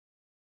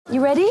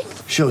You ready?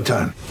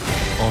 Showtime.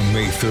 On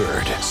May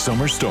 3rd,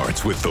 summer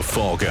starts with The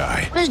Fall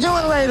Guy. Let's do it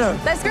later.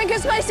 Let's drink a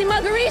spicy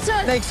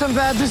margarita. Make some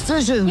bad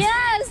decisions.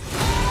 Yes!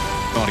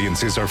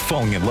 Audiences are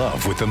falling in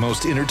love with the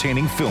most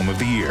entertaining film of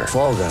the year.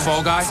 Fall Guy.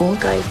 Fall Guy? Fall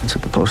Guy. That's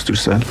what the poster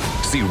said.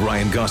 See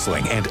Ryan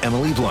Gosling and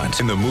Emily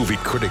Blunt in the movie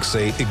critics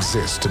say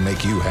exists to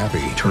make you happy.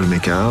 Trying to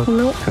make it out?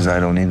 Nope. Because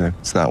I don't either.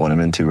 It's not what I'm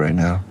into right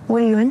now.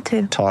 What are you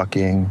into?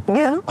 Talking.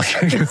 Yeah.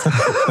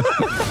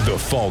 The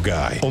Fall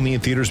Guy. Only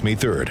in theaters May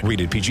 3rd.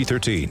 Rated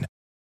PG-13.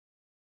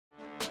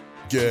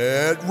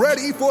 Get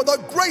ready for the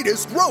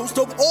greatest roast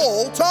of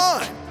all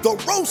time. The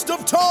Roast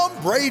of Tom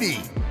Brady.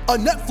 A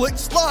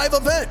Netflix live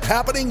event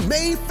happening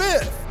May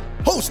 5th.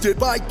 Hosted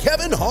by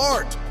Kevin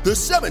Hart. The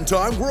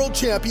 7-time world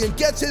champion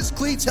gets his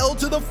cleats held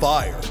to the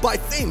fire by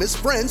famous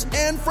friends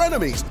and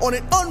frenemies on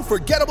an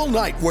unforgettable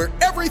night where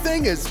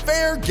everything is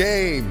fair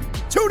game.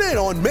 Tune in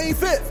on May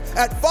 5th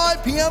at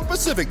 5 p.m.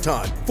 Pacific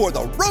time for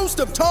the Roast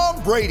of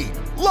Tom Brady.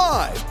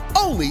 Live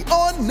only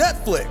on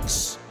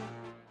Netflix.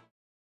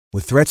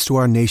 With threats to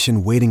our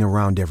nation waiting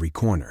around every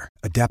corner,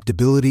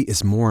 adaptability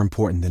is more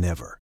important than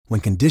ever. When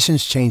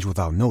conditions change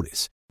without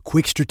notice,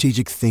 quick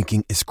strategic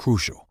thinking is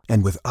crucial.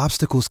 And with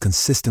obstacles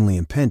consistently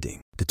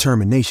impending,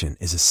 determination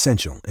is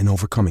essential in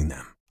overcoming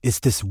them. It's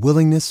this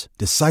willingness,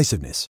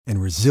 decisiveness,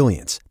 and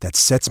resilience that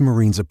sets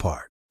Marines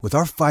apart. With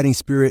our fighting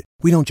spirit,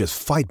 we don't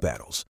just fight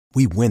battles,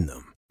 we win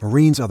them.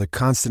 Marines are the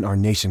constant our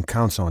nation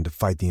counts on to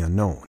fight the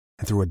unknown.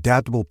 And through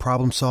adaptable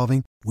problem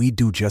solving, we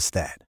do just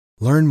that.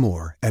 Learn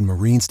more at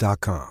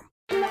marines.com.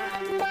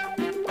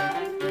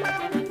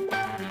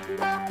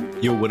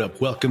 Yo, what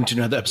up? Welcome to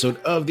another episode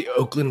of the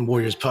Oakland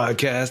Warriors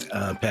podcast.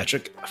 I'm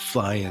Patrick,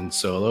 flying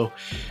solo.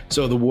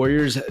 So the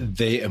Warriors,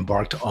 they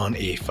embarked on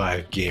a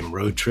 5-game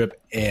road trip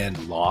and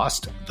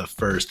lost the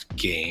first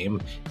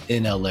game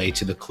in LA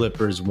to the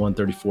Clippers,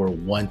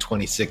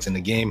 134-126 in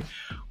a game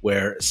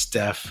where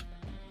Steph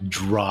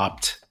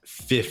dropped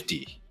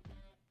 50,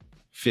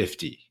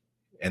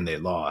 and they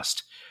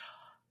lost.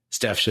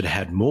 Steph should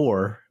have had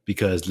more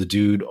because the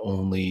dude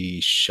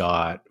only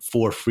shot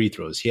 4 free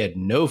throws. He had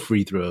no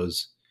free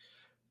throws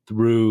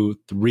through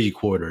 3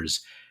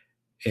 quarters.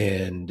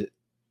 And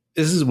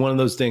this is one of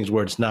those things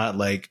where it's not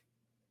like,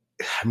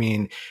 I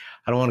mean,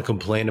 I don't want to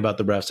complain about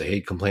the refs. I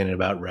hate complaining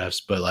about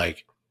refs, but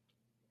like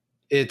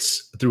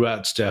it's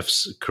throughout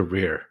Steph's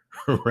career,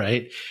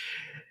 right?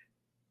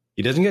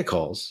 He doesn't get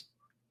calls.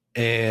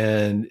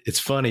 And it's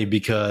funny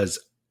because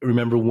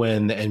remember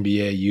when the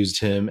NBA used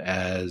him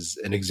as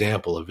an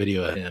example, a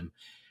video of him,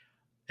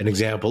 an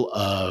example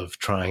of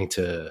trying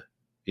to,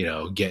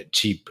 get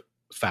cheap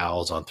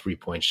fouls on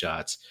 3-point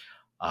shots.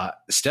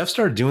 Steph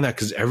started doing that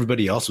because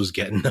everybody else was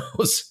getting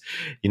those.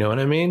 You know what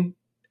I mean?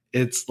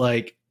 It's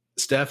like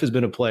Steph has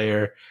been a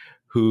player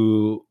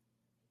who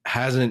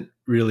hasn't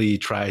really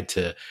tried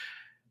to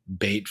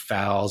bait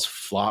fouls,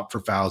 flop for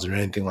fouls or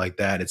anything like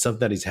that. It's something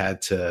that he's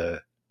had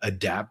to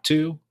adapt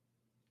to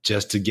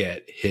just to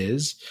get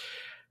his.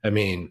 I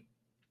mean,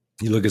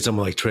 you look at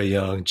someone like Trae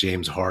Young,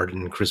 James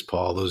Harden, Chris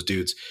Paul, those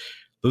dudes,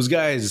 those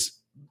guys,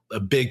 a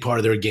big part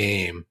of their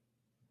game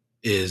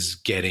is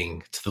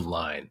getting to the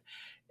line.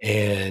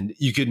 And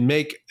you could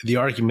make the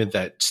argument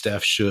that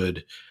Steph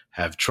should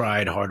have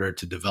tried harder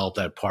to develop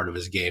that part of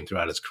his game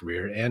throughout his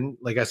career. And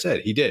like I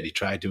said, he did. He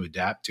tried to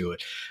adapt to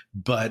it.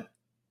 But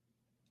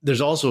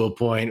there's also a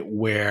point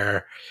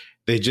where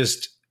the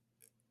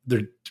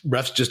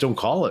refs just don't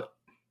call it.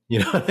 You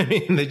know what I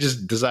mean? They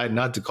just decide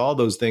not to call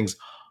those things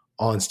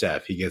on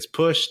Steph. He gets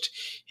pushed.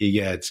 He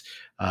gets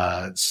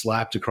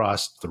slapped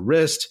across the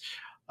wrist,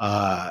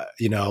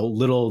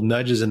 little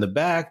nudges in the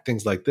back,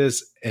 things like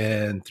this.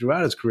 And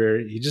throughout his career,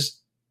 he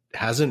just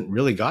hasn't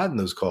really gotten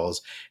those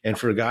calls. And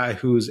for a guy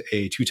who's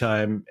a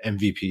 2-time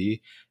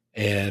MVP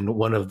and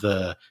one of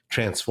the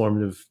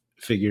transformative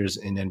figures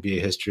in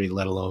NBA history,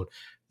 let alone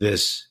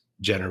this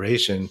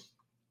generation,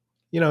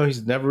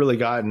 he's never really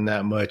gotten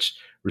that much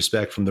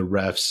respect from the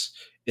refs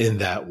in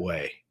that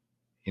way.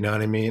 You know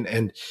what I mean?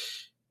 And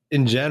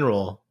in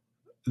general,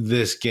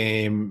 this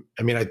game,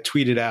 I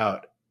tweeted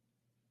out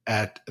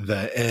at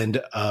the end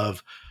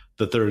of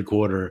the third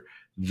quarter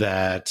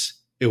that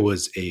it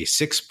was a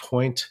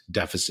 6-point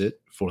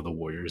deficit for the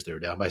Warriors. They were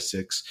down by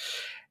 6.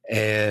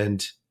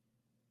 And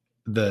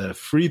the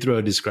free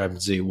throw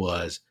discrepancy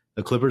was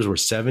the Clippers were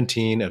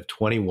 17 of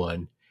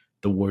 21.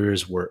 The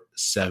Warriors were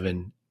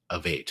 7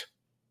 of 8.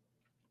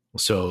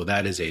 So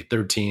that is a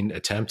 13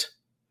 attempt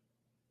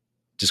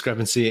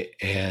discrepancy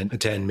and a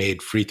 10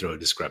 made free throw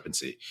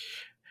discrepancy.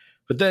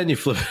 But then you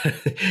flip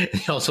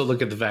and you also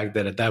look at the fact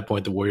that at that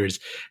point, the Warriors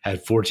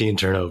had 14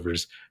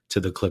 turnovers to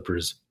the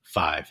Clippers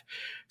 5.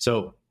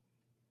 So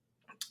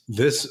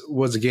this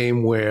was a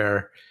game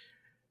where,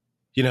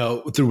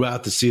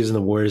 throughout the season,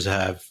 the Warriors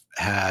have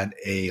had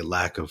a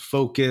lack of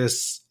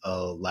focus,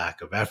 a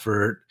lack of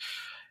effort,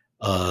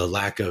 a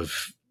lack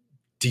of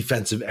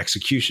defensive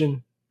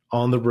execution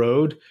on the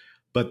road,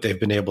 but they've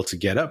been able to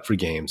get up for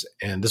games.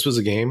 And this was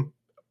a game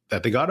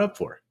that they got up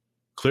for.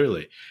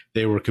 Clearly,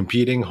 they were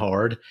competing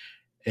hard,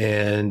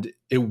 and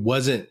it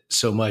wasn't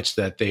so much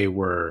that they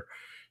were,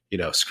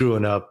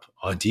 screwing up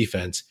on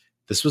defense.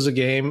 This was a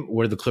game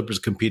where the Clippers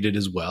competed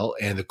as well,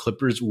 and the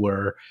Clippers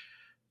were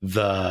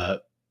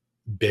the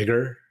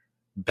bigger,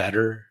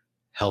 better,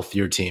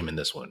 healthier team in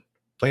this one.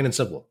 Plain and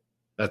simple.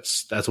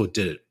 That's what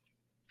did it.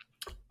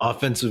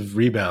 Offensive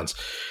rebounds.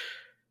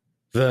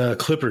 The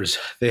Clippers,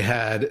 they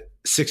had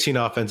 16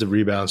 offensive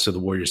rebounds to the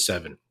Warriors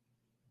 7.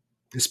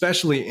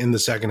 Especially in the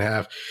second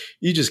half,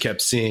 you just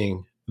kept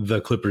seeing the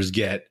Clippers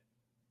get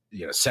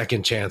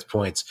second chance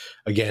points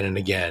again and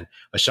again.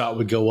 A shot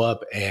would go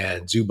up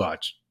and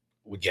Zubac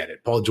would get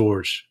it. Paul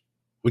George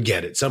would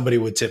get it. Somebody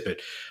would tip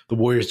it. The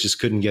Warriors just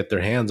couldn't get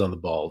their hands on the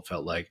ball, it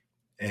felt like.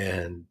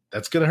 And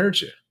that's going to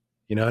hurt you.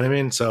 You know what I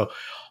mean? So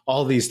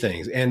all these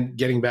things. And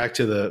getting back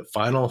to the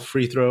final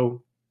free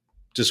throw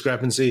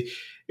discrepancy,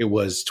 it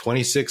was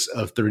 26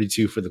 of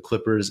 32 for the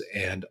Clippers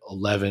and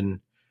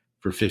 11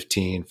 for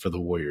 15 for the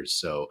Warriors.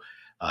 So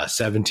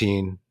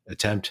 17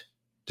 attempt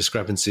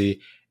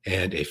discrepancy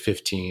and a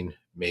 15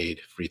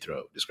 made free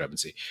throw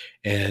discrepancy.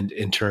 And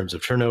in terms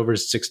of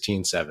turnovers,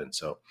 16-7.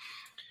 So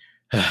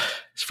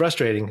it's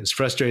frustrating. It's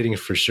frustrating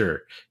for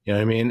sure. You know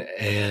what I mean?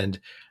 And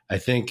I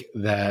think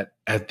that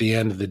at the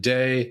end of the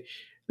day,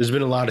 there's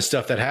been a lot of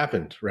stuff that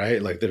happened,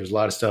 right? Like there's a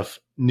lot of stuff,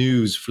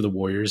 news for the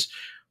Warriors.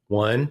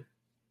 One,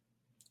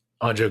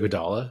 Andre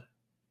Iguodala,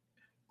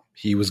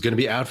 he was going to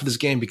be out for this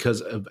game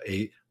because of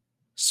a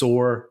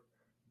sore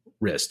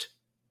wrist.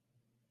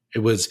 It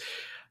was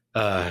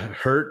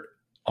hurt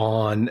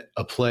on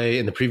a play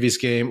in the previous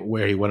game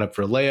where he went up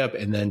for a layup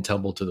and then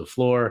tumbled to the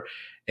floor.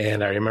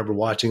 And I remember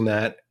watching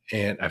that,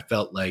 and I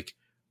felt like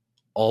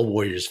all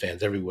Warriors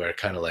fans everywhere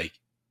kind of like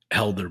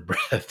held their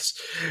breaths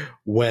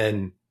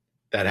when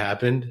that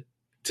happened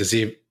to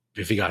see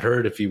if he got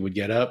hurt, if he would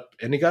get up,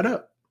 and he got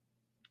up.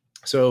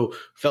 So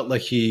felt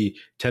like he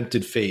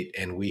tempted fate,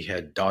 and we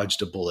had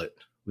dodged a bullet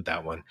with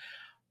that one.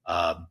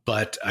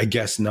 But I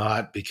guess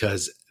not,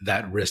 because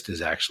that wrist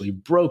is actually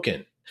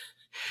broken.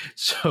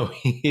 So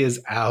he is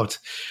out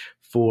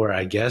for,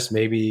 I guess,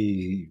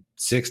 maybe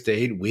 6 to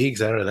 8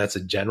 weeks. I don't know. That's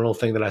a general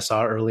thing that I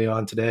saw early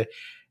on today.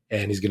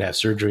 And he's going to have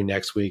surgery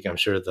next week. I'm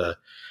sure the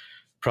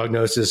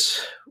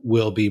prognosis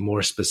will be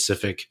more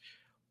specific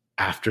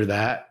after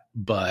that.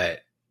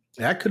 But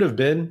that could have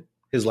been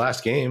his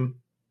last game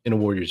in a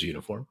Warriors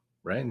uniform,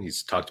 right? And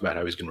he's talked about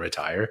how he's going to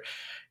retire.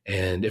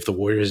 And if the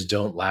Warriors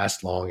don't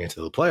last long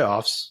into the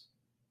playoffs,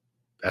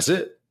 that's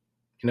it.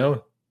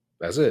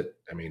 That's it.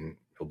 I mean,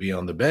 he'll be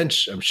on the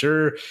bench, I'm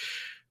sure,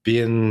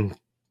 being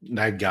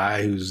that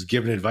guy who's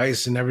giving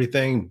advice and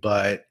everything,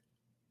 but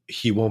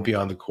he won't be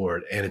on the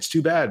court. And it's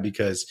too bad,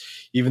 because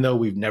even though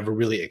we've never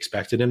really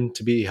expected him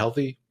to be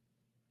healthy,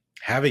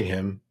 having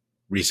him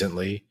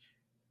recently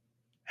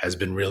has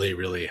been really,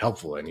 really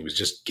helpful. And he was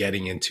just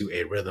getting into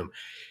a rhythm.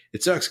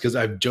 It sucks because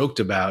I've joked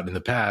about in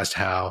the past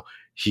how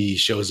he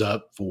shows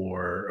up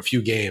for a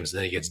few games and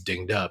then he gets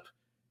dinged up.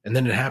 And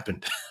then it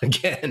happened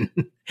again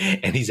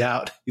and he's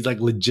out. He's like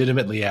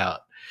legitimately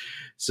out.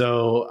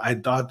 So I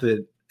thought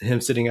that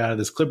him sitting out of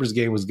this Clippers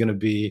game was going to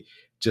be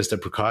just a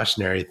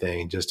precautionary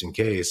thing just in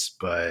case,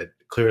 but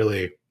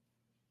clearly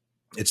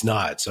it's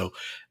not. So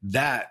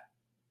that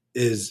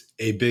is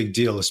a big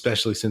deal,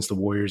 especially since the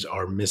Warriors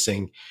are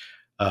missing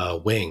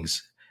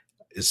wings,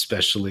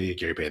 especially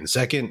Gary Payton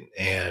II.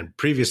 And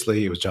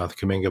previously it was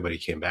Jonathan Kuminga, but he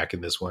came back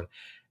in this one.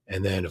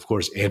 And then, of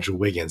course, Andrew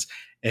Wiggins.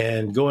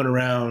 And going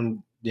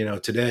around,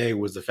 today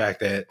was the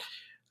fact that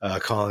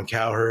Colin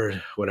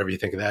Cowherd, whatever you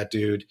think of that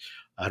dude,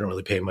 I don't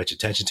really pay much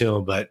attention to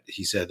him, but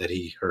he said that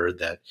he heard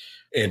that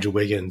Andrew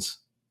Wiggins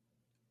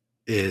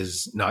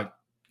is not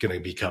going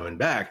to be coming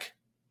back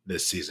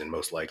this season,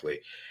 most likely.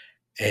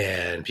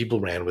 And people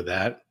ran with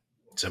that.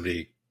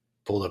 Somebody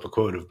pulled up a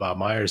quote of Bob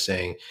Myers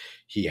saying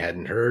he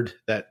hadn't heard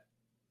that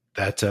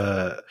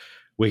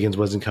Wiggins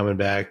wasn't coming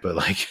back, but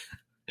like,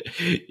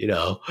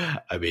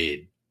 I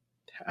mean,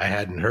 I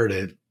hadn't heard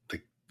it.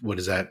 Like, what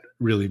does that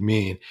really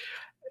mean?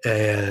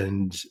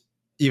 And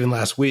even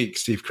last week,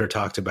 Steve Kerr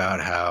talked about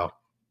how,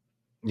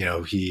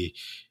 he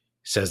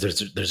says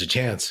there's a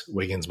chance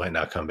Wiggins might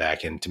not come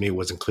back. And to me, it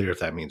wasn't clear if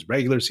that means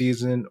regular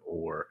season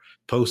or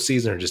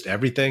postseason or just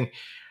everything.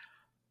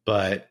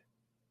 But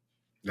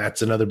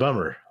that's another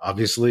bummer.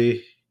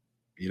 Obviously,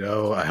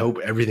 I hope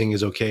everything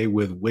is okay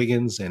with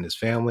Wiggins and his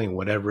family and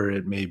whatever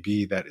it may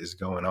be that is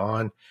going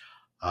on.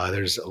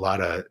 There's a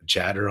lot of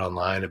chatter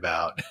online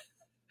about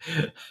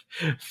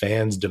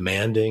fans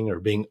demanding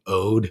or being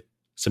owed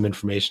some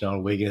information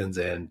on Wiggins.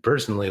 And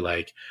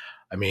personally,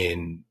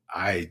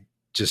 I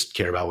just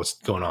care about what's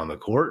going on in the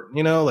court.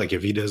 Like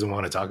if he doesn't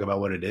want to talk about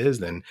what it is,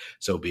 then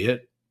so be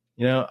it.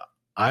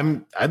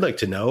 I'd like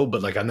to know,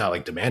 but like, I'm not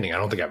like demanding. I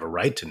don't think I have a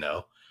right to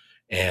know.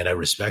 And I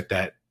respect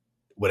that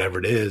whatever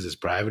it is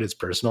private, it's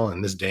personal.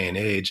 In this day and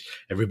age,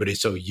 everybody's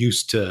so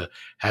used to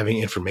having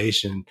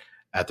information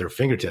at their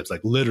fingertips,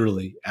 like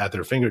literally at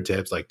their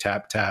fingertips, like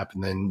tap, tap.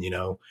 And then,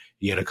 you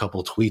get a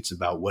couple tweets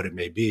about what it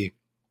may be,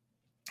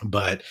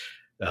 but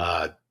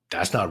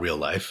that's not real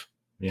life,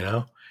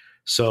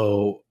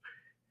 So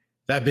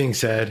that being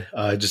said,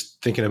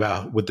 just thinking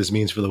about what this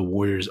means for the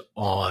Warriors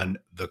on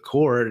the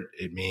court,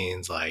 it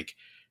means like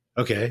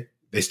Okay,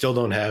 they still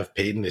don't have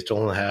Peyton. They still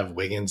don't have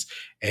Wiggins,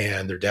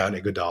 and they're down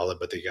Iguodala,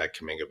 but they got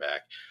Kuminga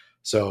back.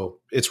 So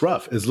it's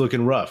rough. It's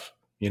looking rough.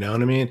 You know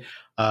what I mean?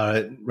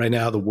 Right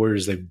now, the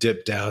Warriors, they've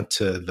dipped down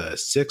to the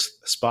 6th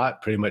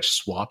spot, pretty much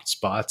swapped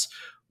spots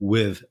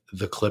with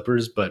the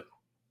Clippers, but,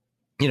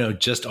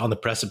 just on the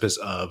precipice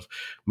of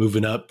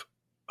moving up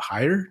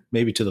higher,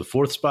 maybe to the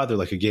 4th spot. They're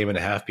like a game and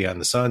a half behind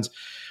the Suns,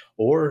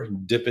 or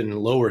dipping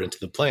lower into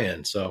the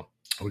play-in. So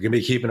we're going to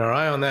be keeping our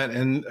eye on that.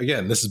 And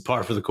again, this is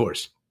par for the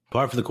course.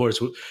 Par for the course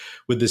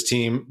with this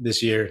team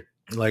this year,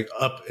 like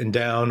up and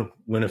down,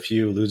 win a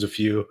few, lose a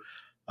few.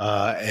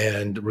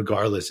 And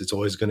regardless, it's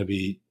always going to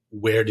be,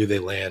 where do they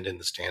land in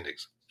the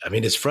standings? I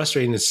mean, it's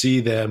frustrating to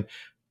see them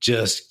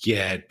just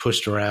get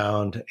pushed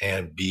around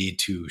and be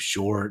too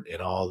short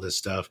and all this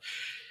stuff.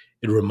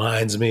 It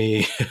reminds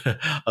me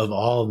of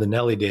all the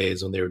Nelly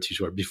days when they were too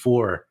short,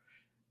 before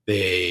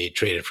they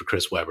traded for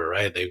Chris Webber,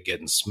 right? They were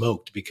getting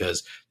smoked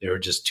because they were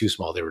just too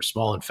small. They were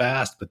small and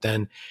fast, but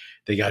then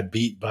they got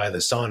beat by the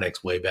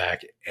Sonics way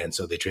back. And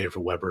so they traded for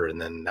Webber. And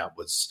then that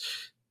was,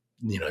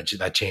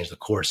 that changed the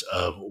course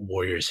of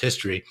Warriors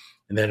history.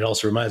 And then it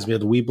also reminds me of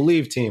the We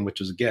Believe team, which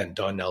was, again,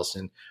 Don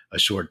Nelson, a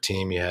short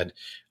team. You had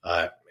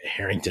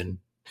Harrington,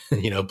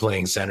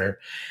 playing center.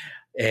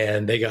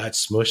 And they got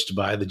smushed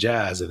by the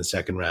Jazz in the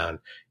second round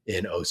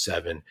in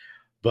 2007.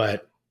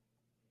 But,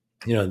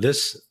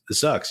 this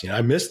sucks.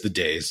 I miss the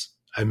days.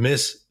 I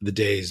miss the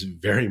days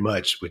very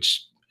much,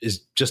 which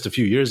is just a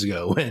few years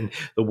ago, when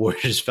the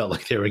Warriors felt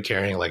like they were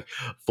carrying like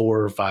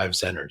 4 or 5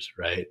 centers,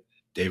 right?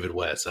 David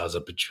West,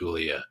 Zaza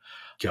Pachulia,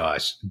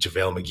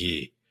 JaVale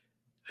McGee,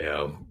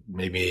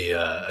 maybe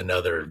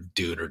another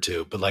dude or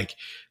two. But like,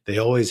 they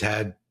always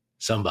had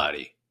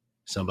somebody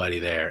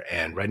there.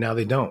 And right now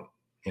they don't.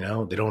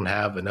 They don't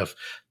have enough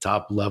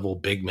top level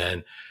big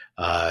men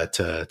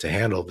to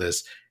handle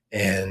this.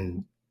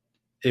 And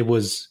it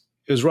was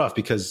rough,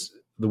 because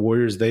the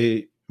Warriors,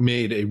 they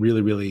made a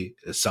really, really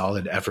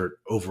solid effort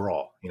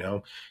overall.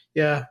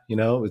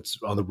 It's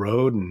on the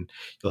road, and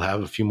you'll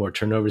have a few more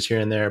turnovers here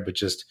and there, but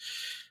just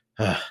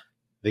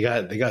they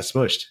got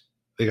smushed.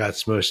 They got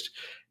smushed.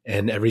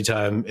 And every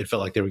time it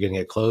felt like they were going to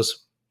get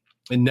close,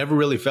 it never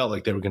really felt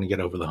like they were going to get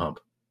over the hump.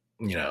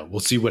 We'll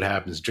see what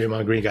happens.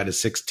 Draymond Green got his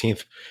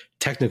 16th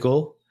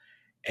technical,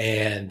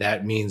 and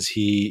that means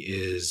he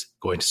is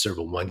going to serve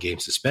a 1-game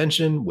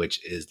suspension,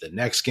 which is the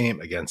next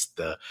game against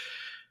the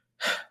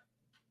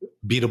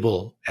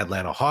beatable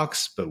Atlanta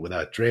Hawks, but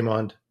without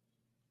Draymond.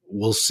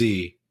 We'll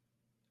see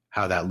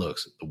how that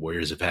looks. The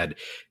Warriors have had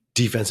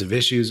defensive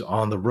issues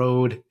on the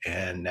road,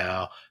 and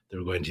now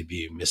they're going to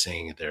be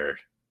missing their,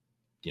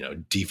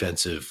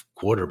 defensive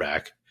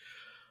quarterback.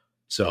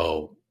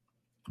 So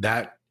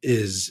that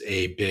is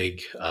a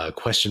big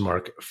question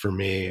mark for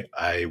me.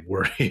 I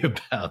worry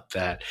about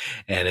that.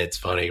 And it's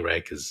funny,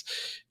 right? Because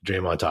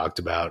Draymond talked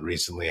about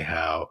recently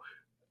how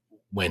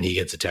when he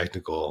gets a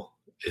technical,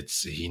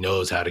 he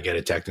knows how to get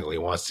a technical.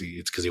 It's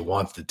because he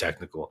wants the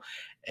technical.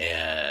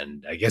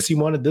 And I guess he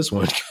wanted this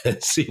one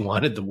because he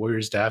wanted the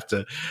Warriors to have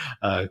to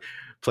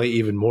play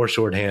even more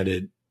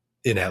shorthanded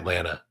in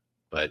Atlanta.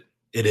 But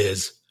it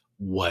is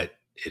what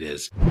it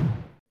is.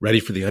 Ready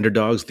for the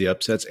underdogs, the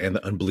upsets, and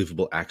the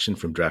unbelievable action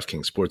from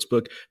DraftKings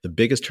Sportsbook? The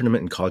biggest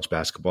tournament in college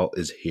basketball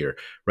is here.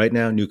 Right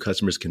now, new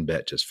customers can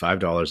bet just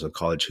 $5 on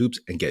college hoops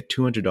and get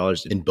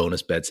 $200 in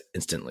bonus bets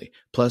instantly.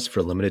 Plus,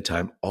 for a limited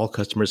time, all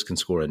customers can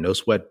score a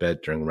no-sweat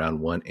bet during round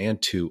 1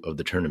 and 2 of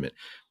the tournament.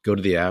 Go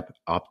to the app,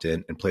 opt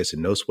in, and place a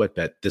no-sweat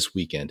bet this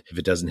weekend. If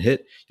it doesn't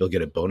hit, you'll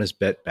get a bonus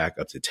bet back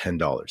up to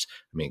 $10.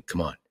 I mean,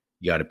 come on.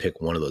 You got to pick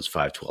one of those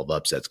 5-12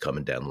 upsets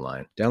coming down the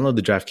line. Download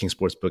the DraftKings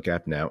Sportsbook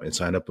app now and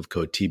sign up with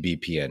code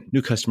TBPN.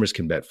 New customers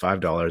can bet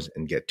 $5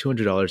 and get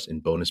 $200 in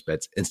bonus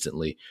bets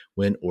instantly,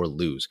 win or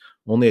lose.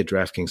 Only at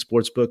DraftKings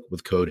Sportsbook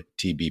with code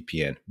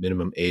TBPN.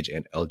 Minimum age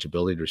and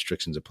eligibility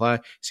restrictions apply.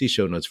 See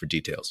show notes for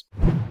details.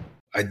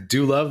 I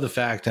do love the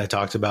fact, and I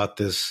talked about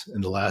this in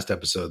the last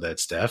episode,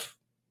 that Steph,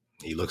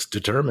 he looks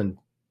determined.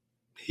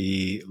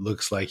 He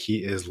looks like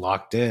he is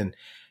locked in.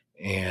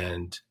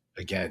 And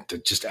again,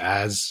 just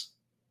as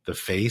the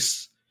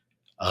face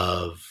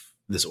of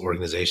this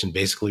organization,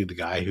 basically the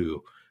guy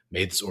who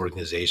made this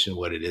organization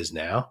what it is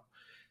now,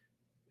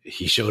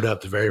 he showed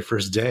up the very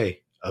first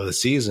day of the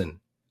season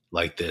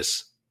like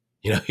this.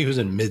 He was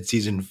in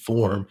mid-season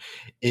form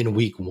in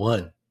week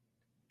 1.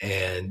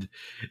 And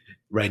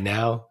right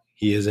now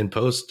he is in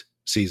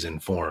post-season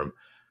form,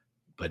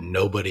 but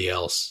nobody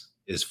else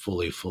is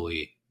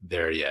fully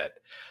there yet.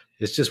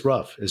 It's just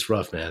rough. It's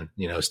rough, man.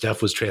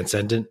 Steph was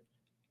transcendent,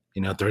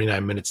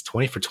 39 minutes,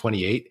 20 for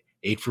 28.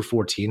 8 for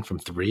 14 from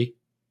 3,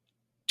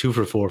 2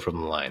 for 4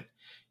 from the line.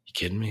 You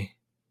kidding me?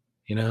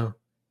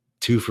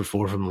 2 for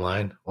 4 from the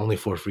line, only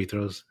 4 free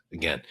throws.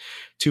 Again,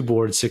 2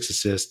 boards, 6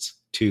 assists,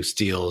 2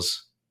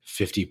 steals,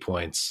 50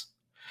 points.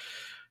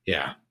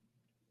 Yeah.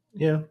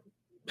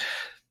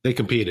 They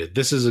competed.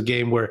 This is a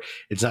game where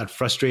it's not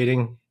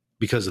frustrating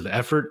because of the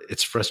effort.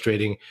 It's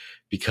frustrating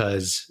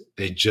because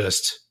they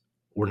just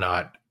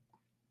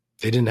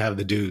they didn't have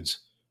the dudes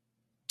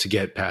to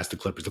get past the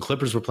Clippers. The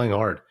Clippers were playing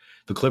hard.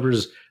 The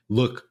Clippers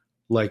look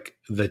like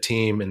the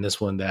team in this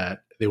one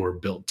that they were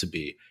built to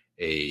be,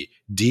 a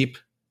deep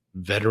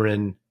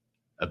veteran,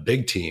 a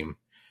big team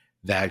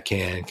that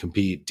can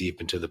compete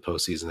deep into the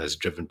postseason, that's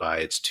driven by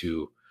its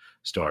two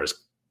stars.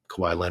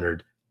 Kawhi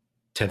Leonard,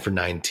 10 for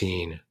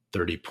 19,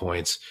 30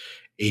 points,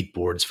 8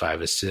 boards,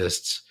 5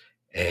 assists.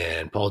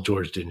 And Paul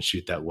George didn't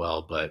shoot that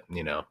well, but,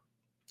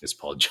 it's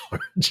Paul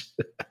George.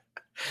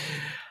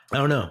 I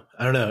don't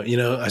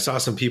know. I saw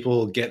some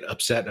people get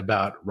upset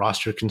about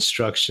roster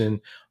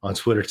construction on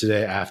Twitter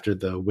today after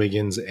the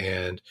Wiggins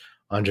and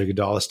Andre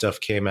Iguodala stuff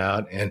came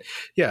out. And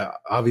yeah,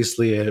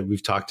 obviously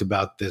we've talked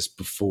about this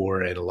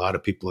before, and a lot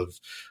of people have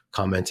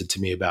commented to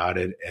me about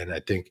it. And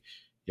I think,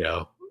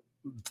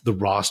 the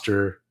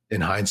roster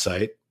in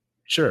hindsight,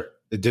 sure,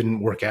 it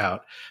didn't work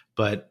out.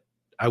 But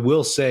I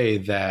will say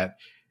that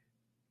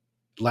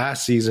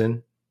last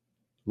season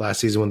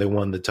when they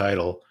won the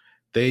title,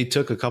 they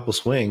took a couple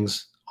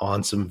swings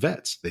on some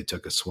vets. They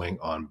took a swing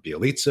on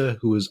Bjelica,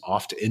 who was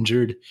oft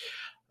injured.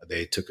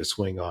 They took a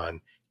swing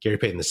on Gary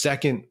Payton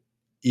II,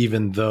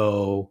 even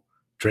though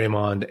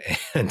Draymond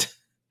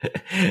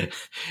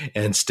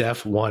and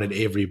Steph wanted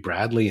Avery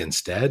Bradley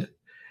instead.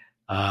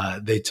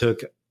 They took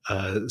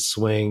a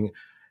swing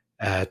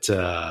at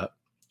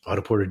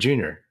Otto Porter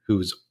Jr.,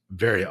 who's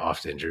very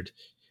oft injured,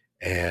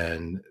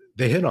 and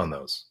they hit on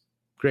those.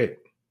 Great.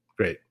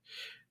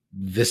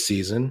 This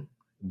season,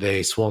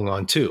 they swung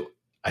on 2.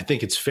 I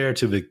think it's fair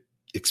to have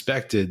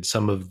expected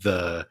some of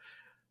the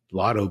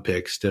lotto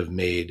picks to have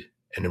made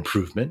an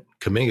improvement.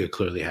 Kuminga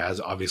clearly has,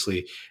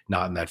 obviously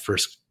not in that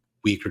first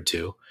week or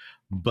two,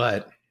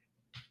 but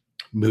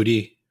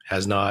Moody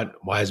has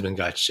not. Wiseman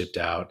got shipped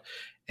out.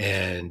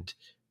 And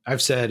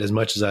I've said, as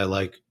much as I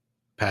like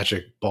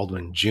Patrick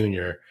Baldwin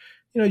Jr.,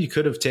 you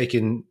could have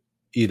taken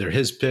either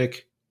his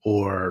pick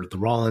or the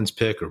Rollins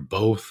pick or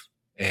both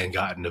and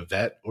gotten a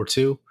vet or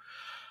two.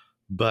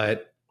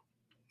 But,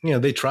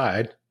 they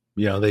tried.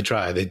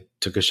 They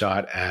took a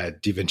shot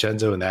at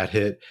DiVincenzo and that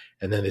hit.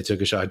 And then they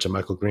took a shot at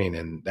JaMychal Green,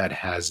 and that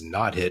has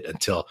not hit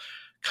until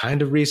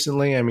kind of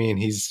recently. I mean,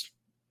 he's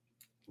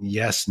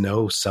yes,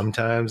 no,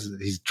 sometimes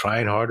he's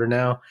trying harder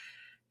now.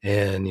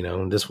 And,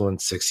 this one,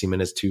 60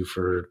 minutes, 2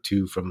 for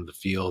 2 from the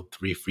field,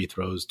 3 free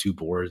throws, 2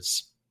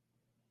 boards,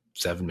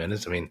 7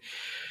 minutes. I mean,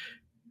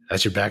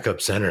 that's your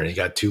backup center, and he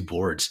got 2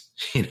 boards.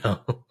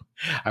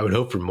 I would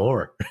hope for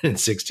more in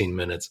 16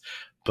 minutes,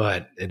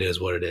 but it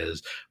is what it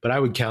is. But I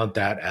would count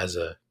that as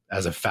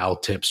a foul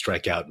tip,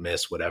 strikeout,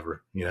 miss,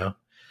 whatever,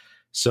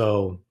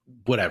 So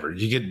whatever,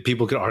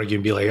 people could argue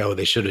and be like, oh,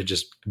 they should have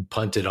just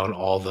punted on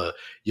all the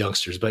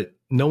youngsters, but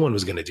no one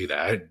was going to do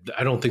that.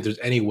 I don't think there's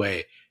any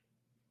way,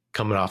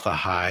 coming off the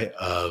high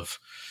of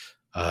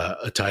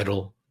a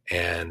title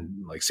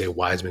and like say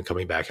Wiseman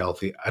coming back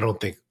healthy, I don't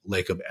think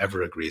Lacob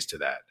ever agrees to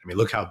that. I mean,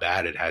 look how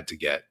bad it had to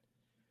get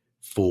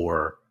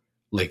for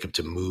Lacob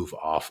to move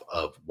off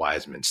of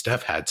Wiseman.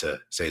 Steph had to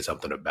say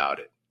something about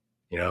it.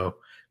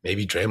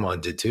 Maybe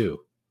Draymond did too.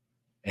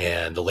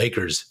 And the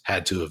Lakers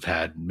had to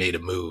have made a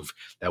move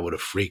that would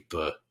have freaked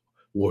the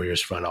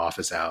Warriors front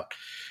office out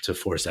to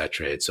force that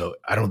trade. So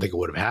I don't think it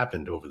would have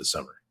happened over the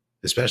summer,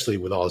 especially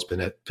with all his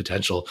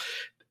potential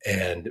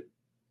and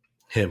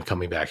him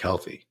coming back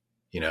healthy,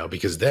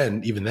 because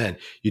even then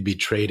you'd be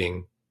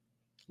trading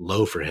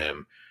low for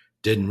him.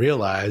 Didn't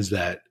realize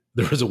that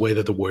there was a way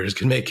that the Warriors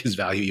could make his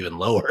value even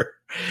lower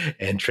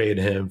and trade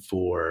him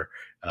for,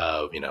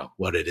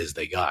 what it is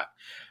they got.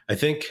 I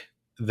think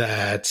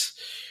that,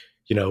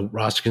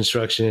 roster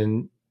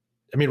construction,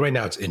 I mean, right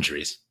now it's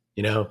injuries,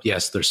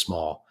 yes, they're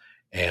small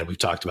and we've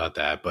talked about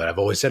that, but I've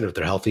always said if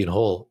they're healthy and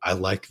whole, I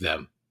like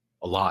them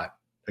a lot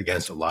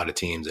against a lot of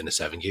teams in a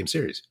 7-game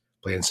series,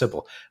 plain and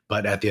simple.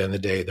 But at the end of the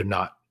day, they're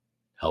not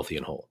healthy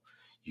and whole.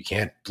 You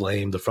can't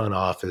blame the front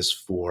office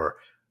for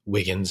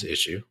Wiggins'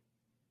 issue.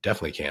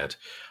 Definitely can't.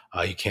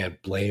 You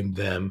can't blame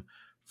them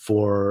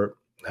for,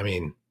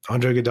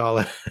 Andre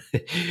Iguodala.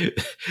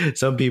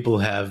 Some people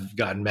have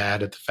gotten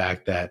mad at the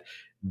fact that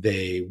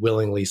they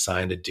willingly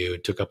signed a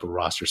dude, took up a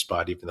roster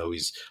spot, even though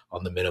he's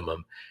on the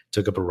minimum,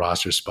 took up a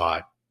roster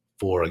spot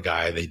for a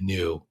guy they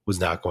knew was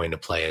not going to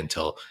play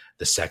until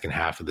the second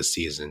half of the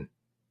season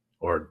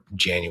or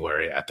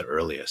January at the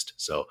earliest.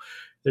 So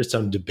there's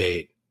some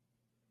debate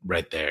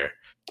right there.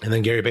 And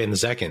then Gary Payton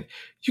II,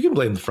 you can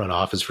blame the front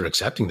office for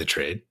accepting the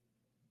trade.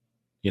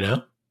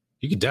 You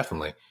could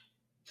definitely.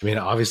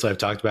 Obviously I've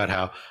talked about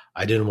how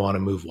I didn't want to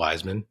move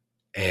Wiseman.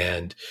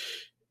 And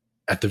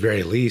at the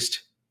very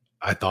least,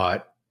 I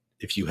thought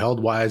if you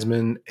held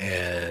Wiseman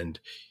and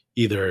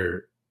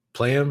either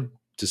play him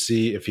to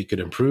see if he could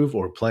improve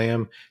or play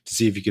him to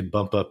see if he could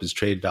bump up his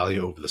trade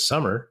value over the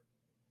summer,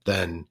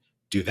 then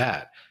do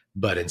that.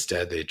 But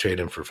instead they trade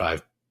him for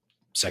 5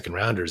 second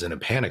rounders in a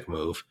panic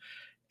move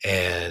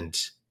and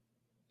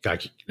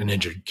got an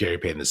injured Gary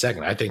Payton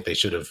II. I think they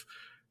should have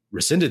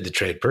rescinded the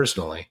trade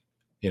personally,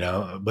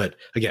 but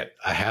again,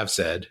 I have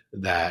said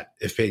that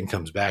if Payton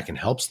comes back and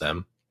helps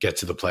them get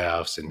to the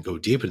playoffs and go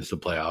deep into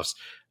the playoffs,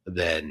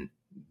 then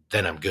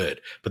I'm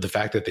good. But the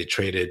fact that they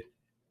traded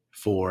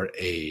for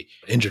a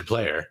injured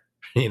player,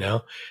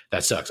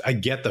 that sucks. I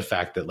get the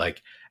fact that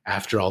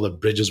after all the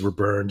bridges were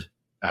burned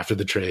after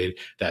the trade,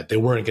 that they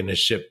weren't going to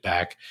ship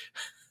back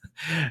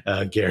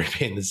Gary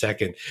Payton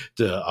II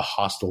to a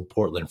hostile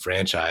Portland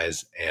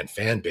franchise and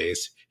fan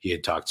base he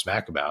had talked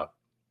smack about.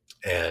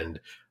 And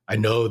I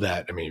know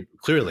that, I mean,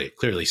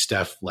 clearly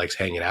Steph likes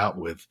hanging out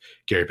with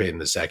Gary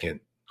Payton II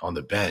on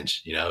the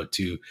bench, you know,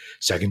 2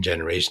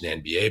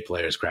 second-generation NBA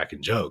players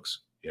cracking jokes,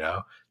 you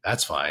know,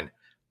 that's fine.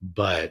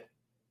 But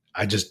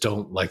I just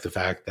don't like the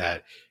fact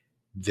that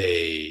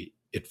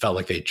it felt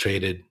like they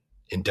traded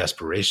in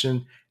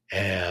desperation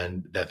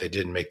and that they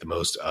didn't make the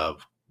most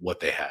of what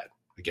they had.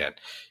 Again,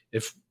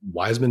 if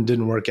Wiseman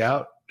didn't work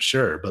out,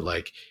 sure. But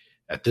like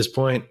at this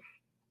point,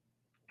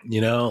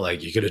 you know,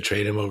 like you could have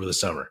traded him over the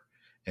summer.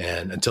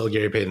 And until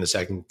Gary Payton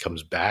II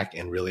comes back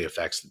and really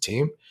affects the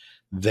team,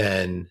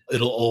 then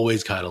it'll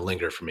always kind of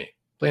linger for me.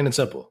 Plain and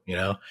simple, you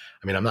know?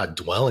 I mean, I'm not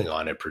dwelling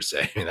on it per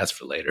se. I mean, that's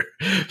for later.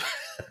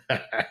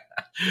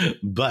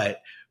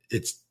 But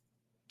it's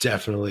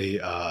definitely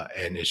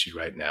an issue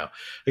right now.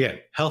 Again,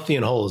 healthy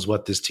and whole is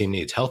what this team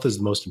needs. Health is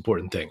the most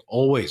important thing.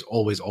 Always,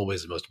 always,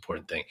 always the most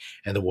important thing.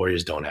 And the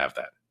Warriors don't have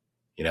that,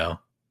 you know?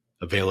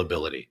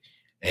 Availability.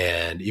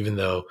 And even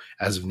though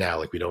as of now,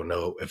 like we don't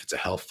know if it's a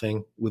health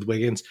thing with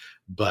Wiggins,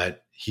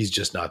 but he's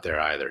just not there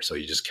either. So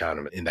you just count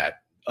him in that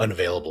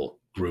unavailable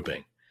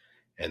grouping.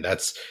 And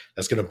that's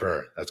going to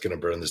burn. That's going to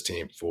burn this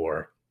team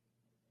for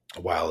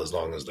a while, as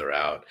long as they're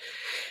out,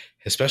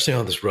 especially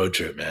on this road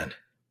trip, man.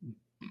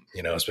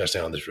 You know,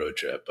 especially on this road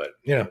trip. But,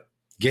 you know,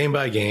 game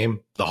by game,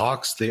 the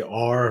Hawks, they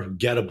are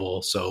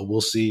gettable. So we'll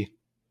see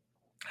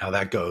how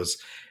that goes.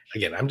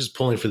 Again, I'm just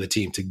pulling for the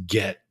team to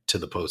get to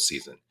the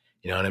postseason.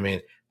 You know what I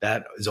mean?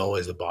 That is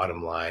always the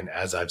bottom line.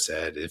 As I've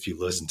said, if you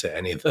listen to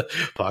any of the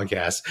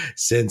podcasts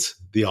since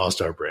the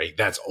All-Star break,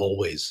 that's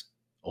always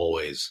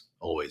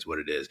what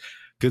it is.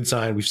 Good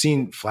sign. We've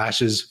seen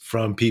flashes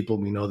from people.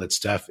 We know that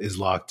Steph is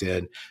locked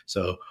in.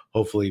 So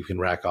hopefully we can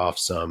rack off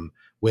some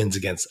wins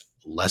against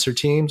lesser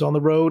teams on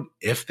the road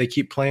if they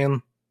keep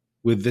playing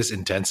with this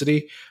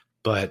intensity.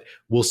 But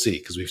we'll see,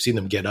 because we've seen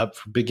them get up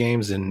for big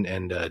games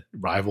and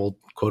rival,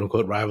 quote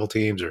unquote, rival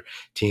teams or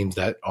teams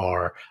that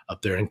are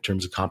up there in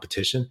terms of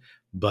competition.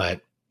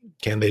 But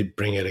can they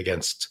bring it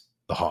against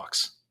the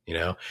Hawks? You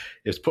know,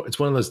 it's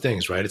one of those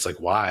things, right? It's like,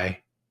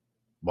 why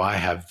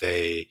have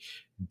they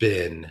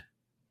been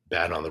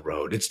bad on the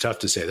road? It's tough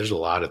to say. There's a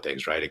lot of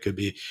things, right? It could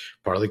be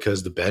partly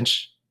because the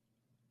bench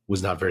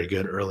was not very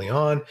good early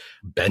on.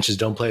 Benches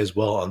don't play as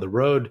well on the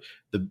road.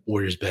 The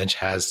Warriors bench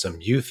has some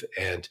youth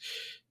and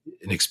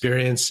an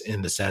experience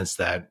in the sense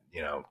that,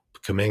 you know,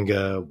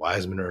 Kuminga,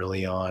 Wiseman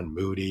early on,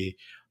 Moody,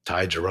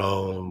 Ty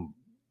Jerome,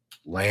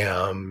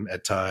 Lamb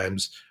at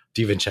times,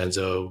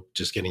 DiVincenzo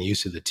just getting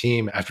used to the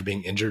team after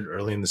being injured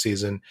early in the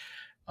season.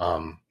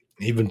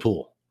 Even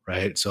Poole,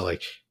 right? So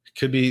like, it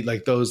could be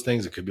like those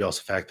things. It could be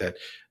also the fact that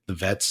the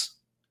vets,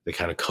 they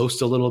kind of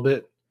coast a little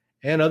bit,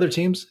 and other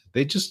teams,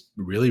 they just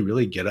really,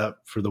 really get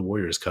up for the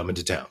Warriors coming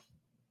to town.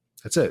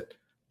 That's it.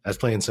 That's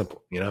plain and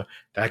simple. You know,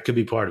 that could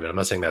be part of it. I'm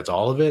not saying that's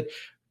all of it,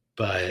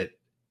 but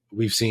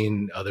we've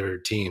seen other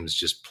teams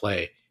just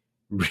play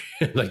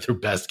like their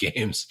best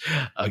games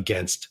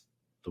against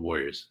the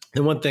Warriors.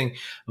 And one thing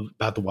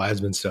about the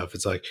Wiseman stuff,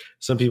 it's like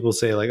some people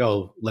say like,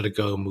 oh, let it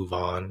go, move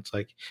on. It's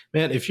like,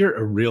 man, if you're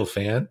a real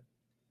fan,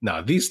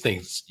 no, these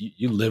things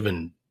you live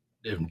and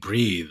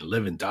breathe,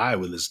 live and die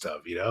with this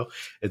stuff, you know?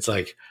 It's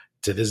like,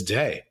 to this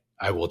day,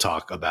 I will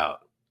talk about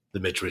the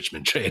Mitch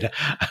Richmond trade.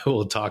 I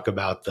will talk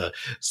about the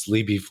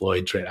Sleepy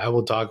Floyd trade. I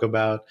will talk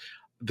about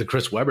the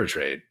Chris Webber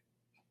trade,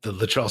 the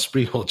Latrell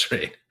Sprewell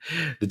trade,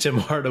 the Tim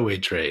Hardaway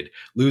trade,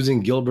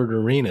 losing Gilbert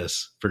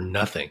Arenas for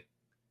nothing.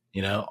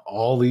 You know,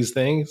 all these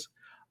things.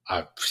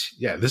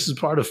 This is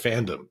part of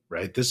fandom,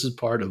 right? This is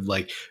part of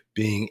like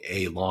being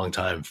a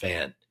longtime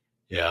fan,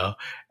 you know?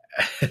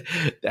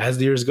 As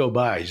the years go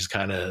by, you just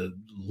kind of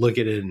look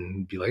at it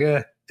and be like,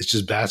 it's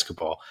just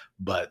basketball.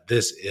 But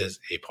this is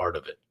a part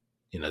of it.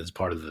 You know, it's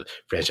part of the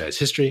franchise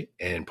history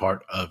and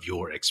part of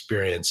your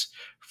experience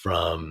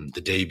from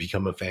the day you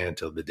become a fan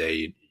till the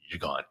day you're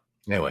gone.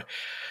 Anyway,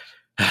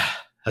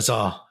 that's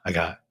all I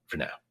got for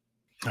now.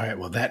 All right.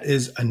 Well, that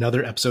is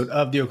another episode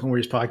of the Oakland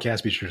Warriors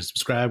podcast. Be sure to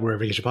subscribe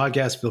wherever you get your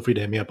podcast. Feel free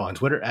to hit me up on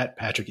Twitter at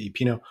Patrick E.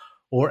 Pino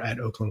or at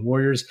Oakland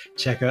Warriors.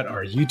 Check out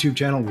our YouTube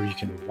channel where you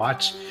can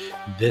watch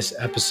this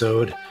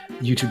episode,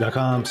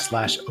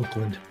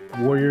 youtube.com/Oakland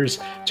Warriors.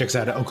 Check us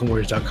out at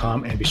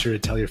oaklandwarriors.com, and be sure to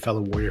tell your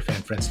fellow Warrior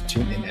fan friends to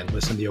tune in and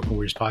listen. The Oakland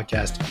Warriors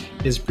podcast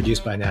is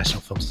produced by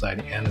National Film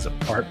Society and is a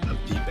part of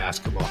the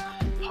Basketball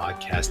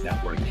Podcast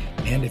Network.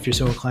 And if you're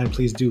so inclined,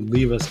 please do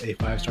leave us a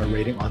 5-star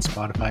rating on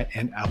Spotify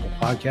and Apple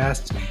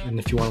Podcasts. And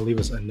if you want to leave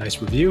us a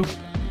nice review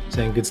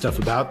saying good stuff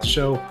about the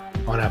show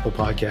on Apple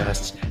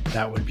Podcasts,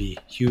 that would be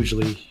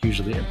hugely,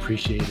 hugely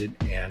appreciated,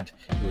 and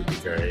it would be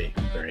very,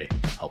 very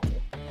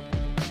helpful.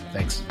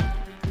 Thanks.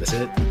 That's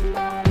it.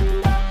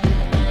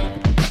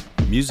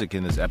 Music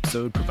in this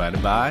episode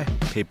provided by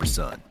Paper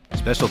Sun.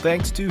 Special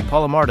thanks to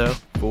Paul Amardo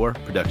for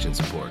production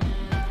support.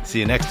 See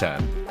you next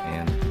time,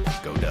 and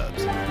go Dubs.